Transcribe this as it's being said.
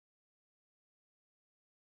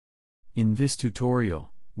In this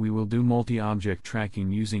tutorial, we will do multi-object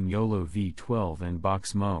tracking using YOLOv12 and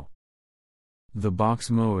boxmot. The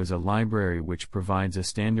boxmot is a library which provides a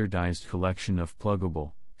standardized collection of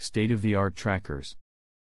pluggable, state-of-the-art trackers.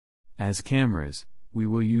 As cameras, we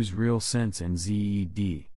will use RealSense and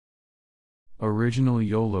ZED. Original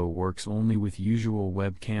YOLO works only with usual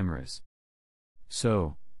web cameras.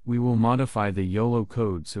 So, we will modify the YOLO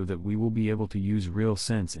code so that we will be able to use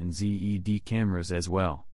RealSense and ZED cameras as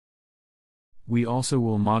well. We also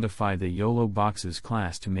will modify the YOLO boxes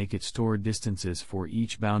class to make it store distances for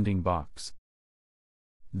each bounding box.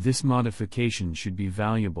 This modification should be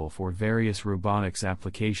valuable for various robotics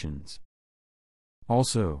applications.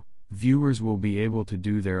 Also, viewers will be able to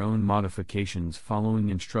do their own modifications following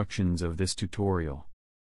instructions of this tutorial.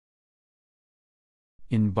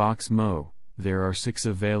 In boxmot, there are 6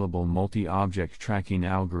 available multi-object tracking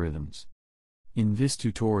algorithms. In this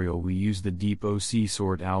tutorial we use the deep OC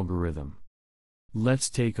sort algorithm. Let's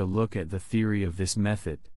take a look at the theory of this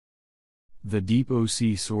method. The deep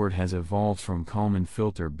OC sort has evolved from Kalman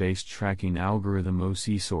filter-based tracking algorithm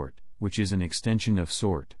OC sort, which is an extension of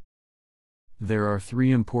sort. There are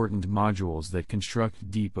 3 important modules that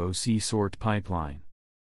construct deep OC sort pipeline.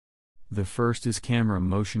 The first is camera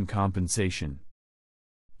motion compensation.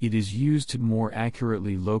 It is used to more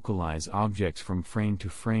accurately localize objects from frame to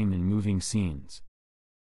frame in moving scenes.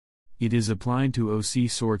 It is applied to OC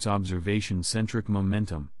sort's observation-centric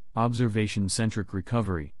momentum, observation-centric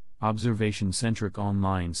recovery, observation-centric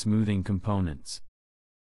online smoothing components.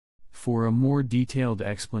 For a more detailed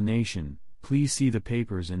explanation, please see the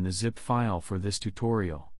papers in the zip file for this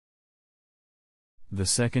tutorial. The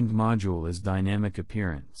second module is dynamic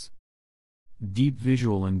appearance. Deep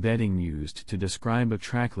visual embedding used to describe a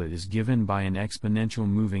tracklet is given by an exponential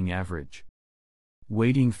moving average.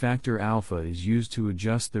 Weighting factor alpha is used to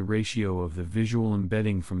adjust the ratio of the visual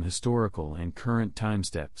embedding from historical and current time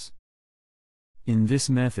steps. In this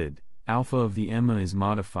method, alpha of the EMMA is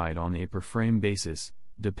modified on a per-frame basis,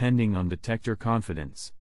 depending on detector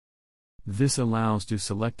confidence. This allows to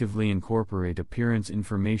selectively incorporate appearance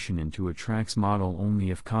information into a track's model only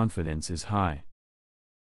if confidence is high.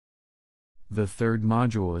 The third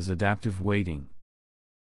module is adaptive weighting.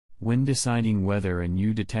 When deciding whether a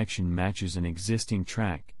new detection matches an existing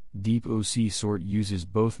track, deep OC sort uses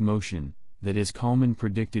both motion, that is Kalman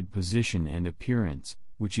predicted position, and appearance,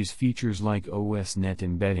 which is features like OSNet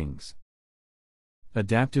embeddings.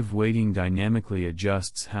 Adaptive weighting dynamically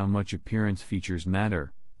adjusts how much appearance features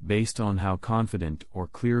matter, based on how confident or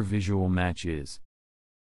clear visual match is.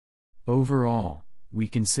 Overall, we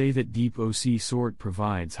can say that deep OC sort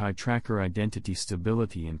provides high tracker identity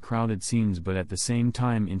stability in crowded scenes, but at the same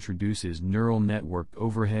time introduces neural network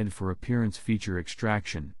overhead for appearance feature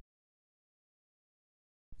extraction.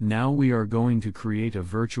 Now we are going to create a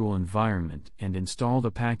virtual environment and install the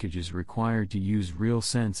packages required to use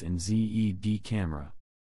RealSense and ZED camera.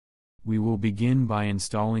 We will begin by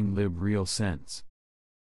installing librealsense.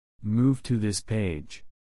 Move to this page.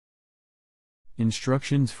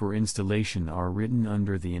 Instructions for installation are written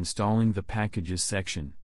under the Installing the Packages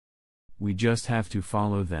section. We just have to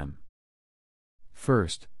follow them.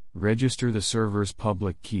 First, register the server's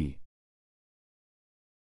public key.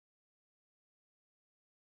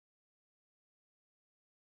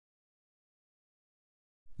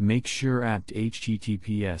 Make sure apt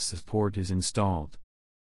HTTPS support is installed.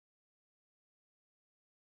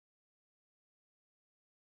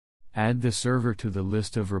 Add the server to the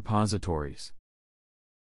list of repositories.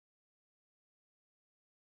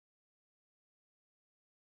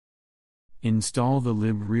 Install the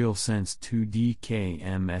librealsense 2D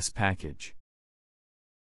KMS package.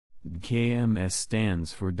 KMS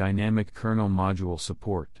stands for Dynamic Kernel Module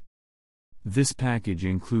Support. This package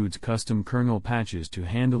includes custom kernel patches to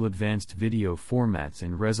handle advanced video formats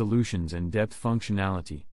and resolutions and depth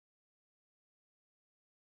functionality.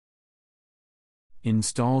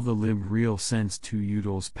 Install the librealsense 2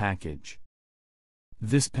 utils package.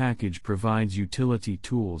 This package provides utility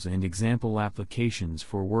tools and example applications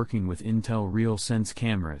for working with Intel RealSense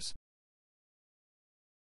cameras.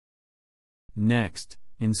 Next,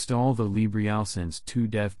 install the librealsense 2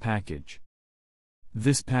 dev package.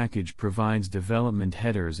 This package provides development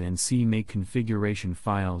headers and CMake configuration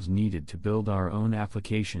files needed to build our own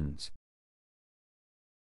applications.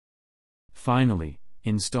 Finally,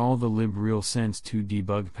 install the librealsense 2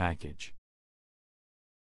 debug package.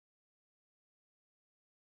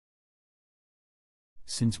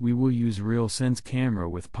 Since we will use RealSense camera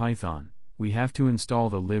with Python, we have to install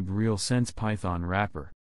the librealsense Python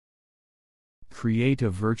wrapper. Create a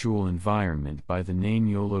virtual environment by the name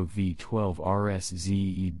YOLOv12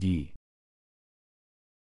 RSZED.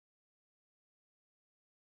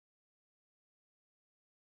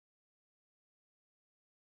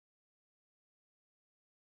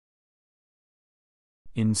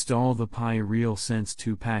 Install the RealSense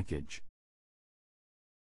 2 package.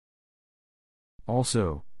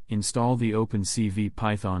 Also, install the OpenCV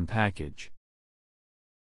Python package.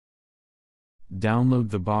 Download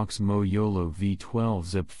the boxmot YOLOv12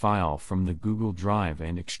 zip file from the Google Drive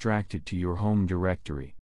and extract it to your home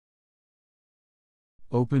directory.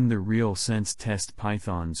 Open the RealSense test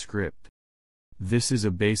Python script. This is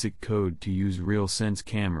a basic code to use RealSense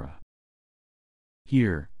camera.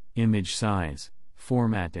 Here, image size,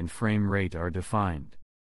 format and frame rate are defined.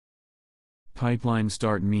 Pipeline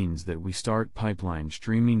start means that we start pipeline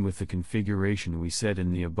streaming with the configuration we set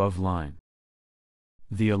in the above line.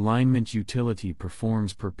 The alignment utility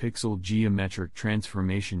performs per pixel geometric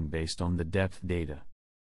transformation based on the depth data.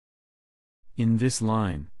 In this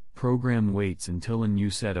line, program waits until a new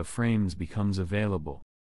set of frames becomes available.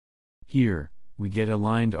 Here, we get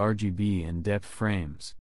aligned RGB and depth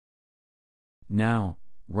frames. Now,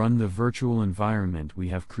 run the virtual environment we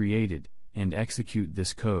have created, and execute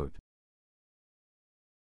this code.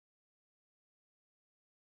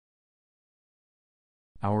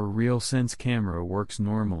 Our RealSense camera works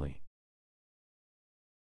normally.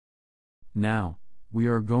 Now, we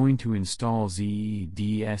are going to install ZED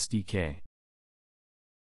SDK.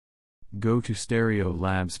 Go to Stereo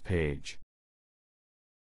Labs page.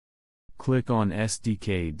 Click on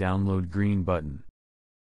SDK Download green button.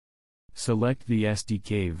 Select the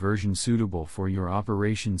SDK version suitable for your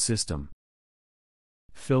operation system.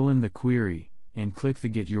 Fill in the query, and click the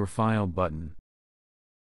Get Your File button.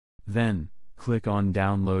 Then, click on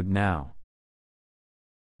Download Now.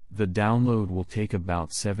 The download will take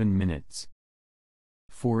about 7 minutes.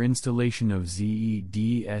 For installation of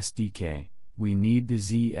ZED SDK, we need the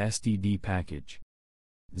ZSTD package.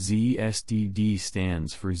 ZSTD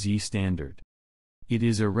stands for Z Standard. It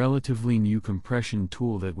is a relatively new compression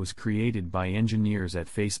tool that was created by engineers at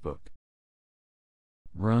Facebook.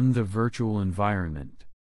 Run the virtual environment.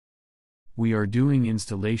 We are doing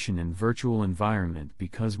installation in virtual environment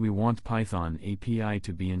because we want Python API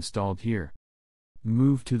to be installed here.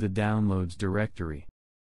 Move to the Downloads directory.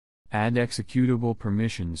 Add executable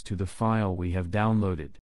permissions to the file we have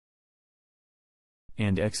downloaded.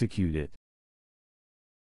 And execute it.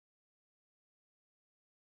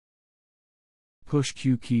 Push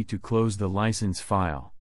Q key to close the license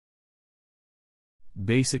file.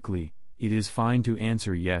 Basically, it is fine to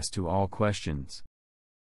answer yes to all questions.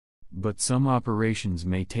 But some operations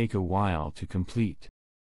may take a while to complete.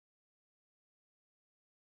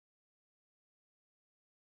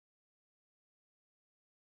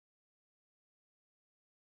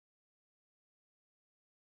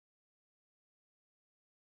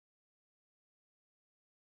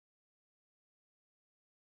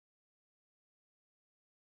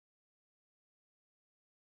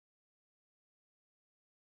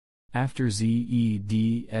 After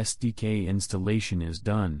ZED SDK installation is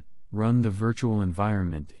done, run the virtual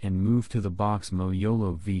environment and move to the boxmot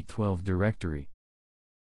YOLOv12 directory.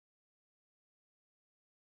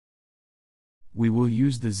 We will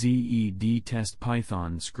use the ZED test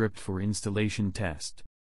Python script for installation test.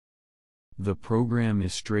 The program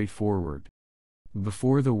is straightforward.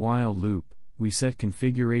 Before the while loop, we set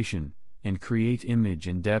configuration, and create image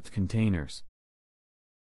and depth containers.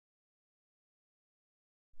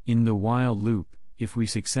 In the while loop, if we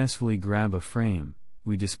successfully grab a frame,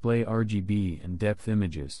 we display RGB and depth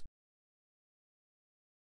images.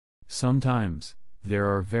 Sometimes, there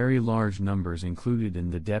are very large numbers included in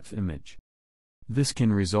the depth image. This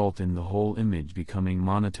can result in the whole image becoming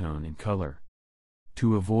monotone in color.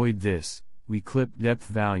 To avoid this, we clip depth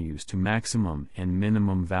values to maximum and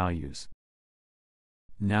minimum values.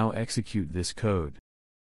 Now execute this code.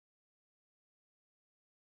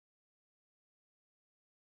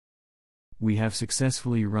 We have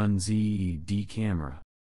successfully run ZED camera.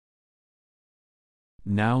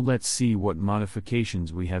 Now let's see what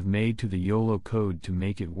modifications we have made to the YOLO code to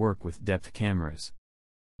make it work with depth cameras.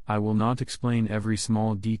 I will not explain every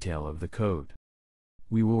small detail of the code.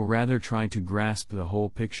 We will rather try to grasp the whole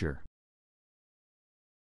picture.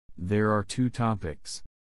 There are two topics.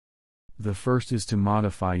 The first is to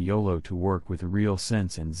modify YOLO to work with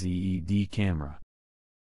RealSense and ZED camera.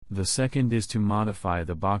 The second is to modify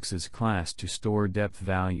the boxes class to store depth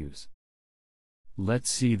values.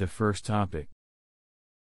 Let's see the first topic.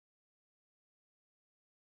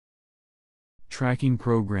 Tracking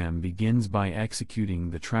program begins by executing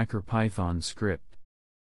the tracker Python script.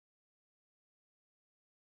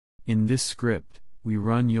 In this script, we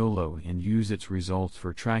run YOLO and use its results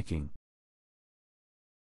for tracking.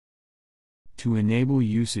 To enable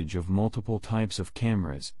usage of multiple types of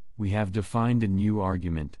cameras, we have defined a new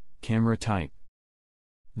argument, camera type.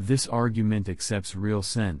 This argument accepts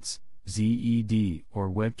RealSense, ZED, or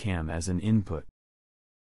webcam as an input.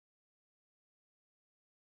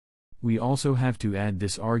 We also have to add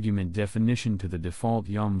this argument definition to the default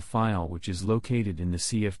YOM file, which is located in the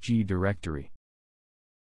CFG directory.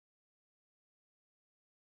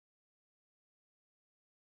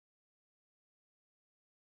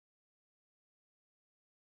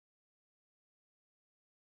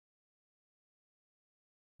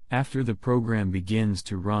 After the program begins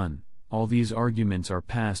to run, all these arguments are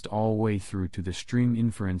passed all the way through to the stream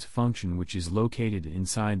inference function, which is located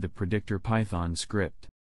inside the predictor Python script.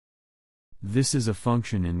 This is a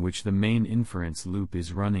function in which the main inference loop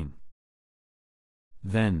is running.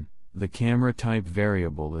 Then, the camera type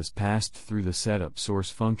variable is passed through the setup source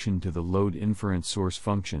function to the load inference source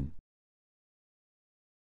function.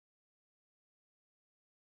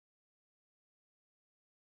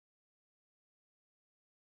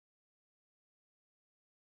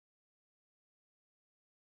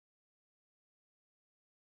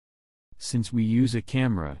 Since we use a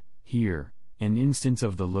camera, here, an instance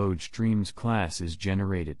of the load streams class is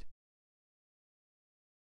generated.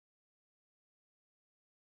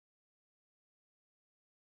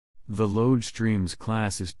 The load streams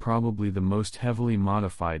class is probably the most heavily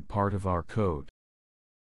modified part of our code.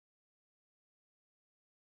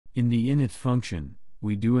 In the init function,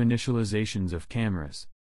 we do initializations of cameras.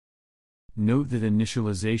 Note that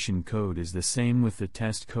initialization code is the same with the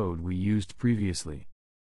test code we used previously.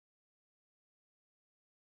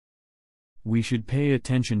 We should pay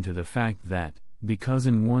attention to the fact that, because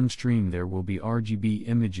in one stream there will be RGB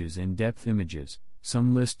images and depth images,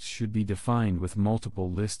 some lists should be defined with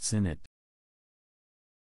multiple lists in it.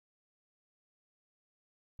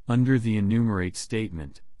 Under the enumerate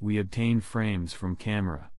statement, we obtain frames from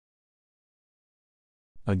camera.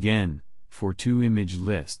 Again, for two image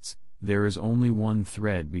lists, there is only one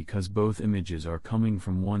thread because both images are coming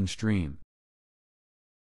from one stream.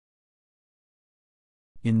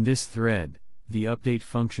 In this thread, the update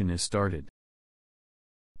function is started.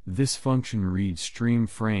 This function reads stream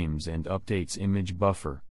frames and updates image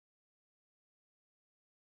buffer.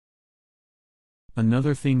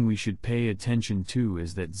 Another thing we should pay attention to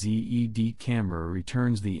is that ZED camera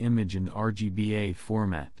returns the image in RGBA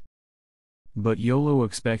format. But YOLO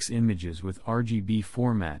expects images with RGB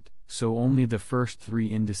format, so only the first three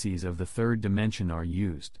indices of the third dimension are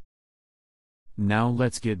used. Now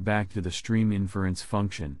let's get back to the stream inference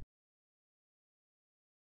function.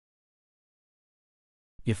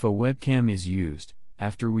 If a webcam is used,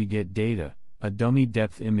 after we get data, a dummy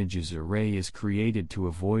depth images array is created to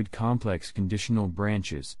avoid complex conditional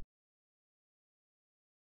branches.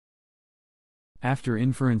 After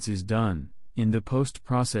inference is done, in the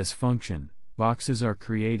post-process function, boxes are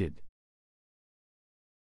created.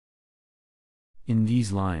 In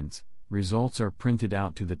these lines, results are printed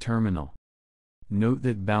out to the terminal. Note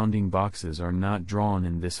that bounding boxes are not drawn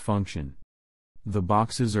in this function. The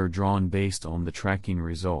boxes are drawn based on the tracking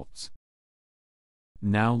results.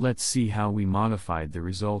 Now let's see how we modified the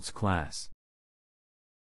results class.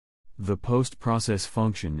 The post-process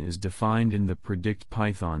function is defined in the predict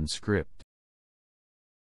Python script.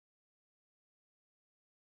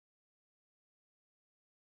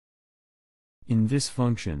 In this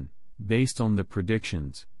function, based on the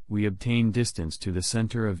predictions, we obtain distance to the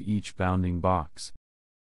center of each bounding box.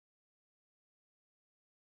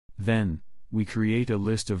 Then, we create a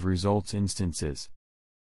list of results instances.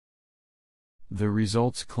 The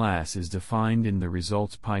results class is defined in the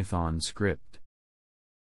results Python script.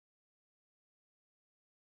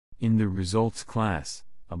 In the results class,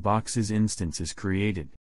 a boxes instance is created.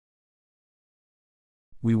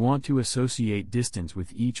 We want to associate distance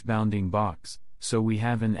with each bounding box, so we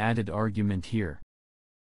have an added argument here.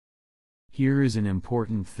 Here is an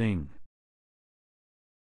important thing.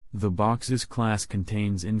 The boxes class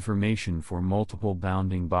contains information for multiple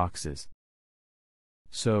bounding boxes.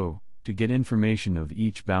 So, to get information of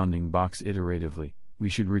each bounding box iteratively, we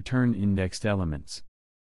should return indexed elements.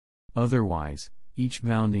 Otherwise, each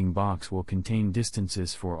bounding box will contain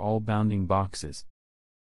distances for all bounding boxes.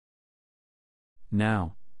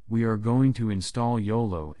 Now, we are going to install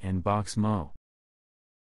YOLO and boxmot.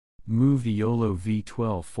 Move the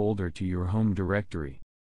YOLOv12 folder to your home directory.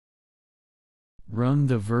 Run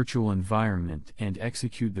the virtual environment and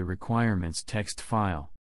execute the requirements text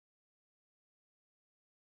file.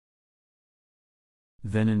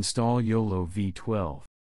 Then install YOLOv12.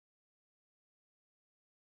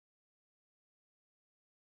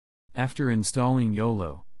 After installing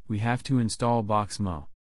YOLO, we have to install boxmot.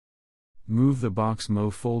 Move the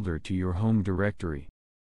boxmot folder to your home directory.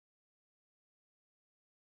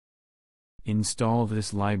 Install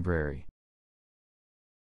this library.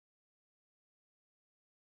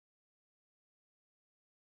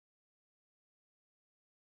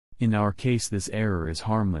 In our case this error is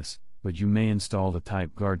harmless, but you may install the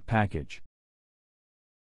TypeGuard package.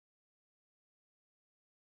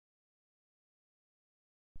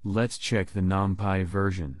 Let's check the NumPy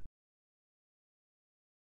version.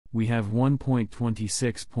 We have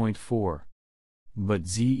 1.26.4. But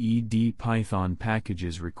ZED Python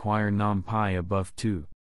packages require NumPy above 2.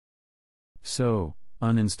 So,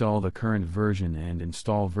 uninstall the current version and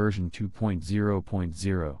install version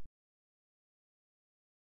 2.0.0.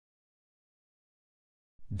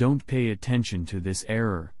 Don't pay attention to this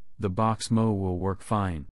error, the boxmot will work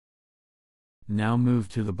fine. Now move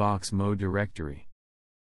to the boxmot directory.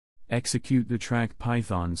 Execute the track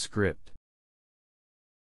Python script.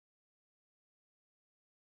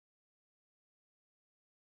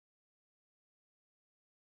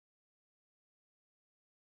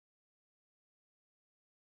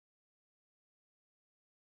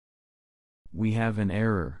 We have an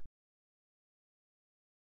error.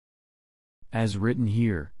 As written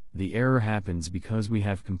here, the error happens because we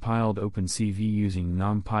have compiled OpenCV using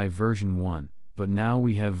NumPy version 1, but now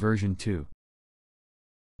we have version 2.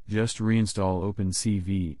 Just reinstall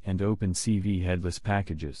OpenCV and OpenCV headless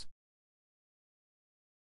packages.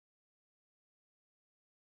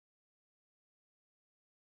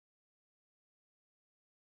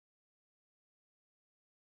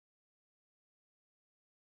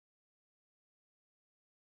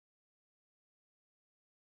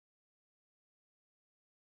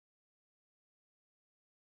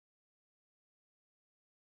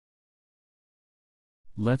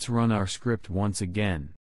 Let's run our script once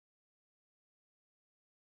again.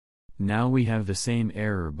 Now we have the same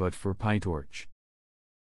error but for PyTorch.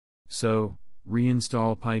 So,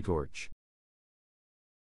 reinstall PyTorch.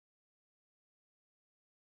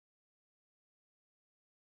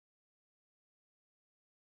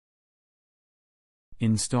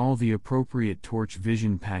 Install the appropriate Torch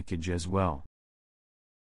Vision package as well.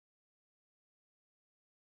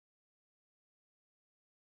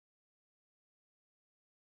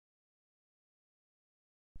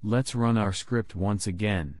 Let's run our script once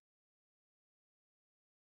again.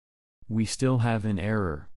 We still have an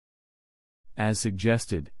error. As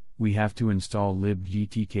suggested, we have to install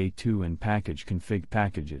libgtk2 and package config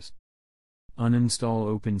packages.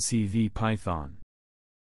 Uninstall OpenCV Python.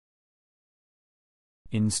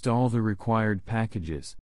 Install the required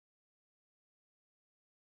packages.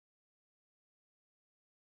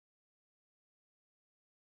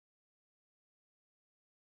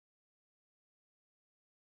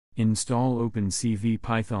 Install OpenCV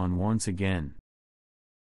Python once again.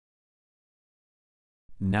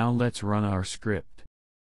 Now let's run our script.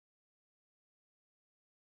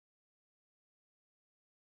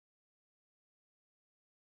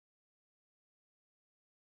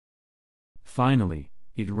 Finally,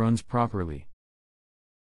 it runs properly.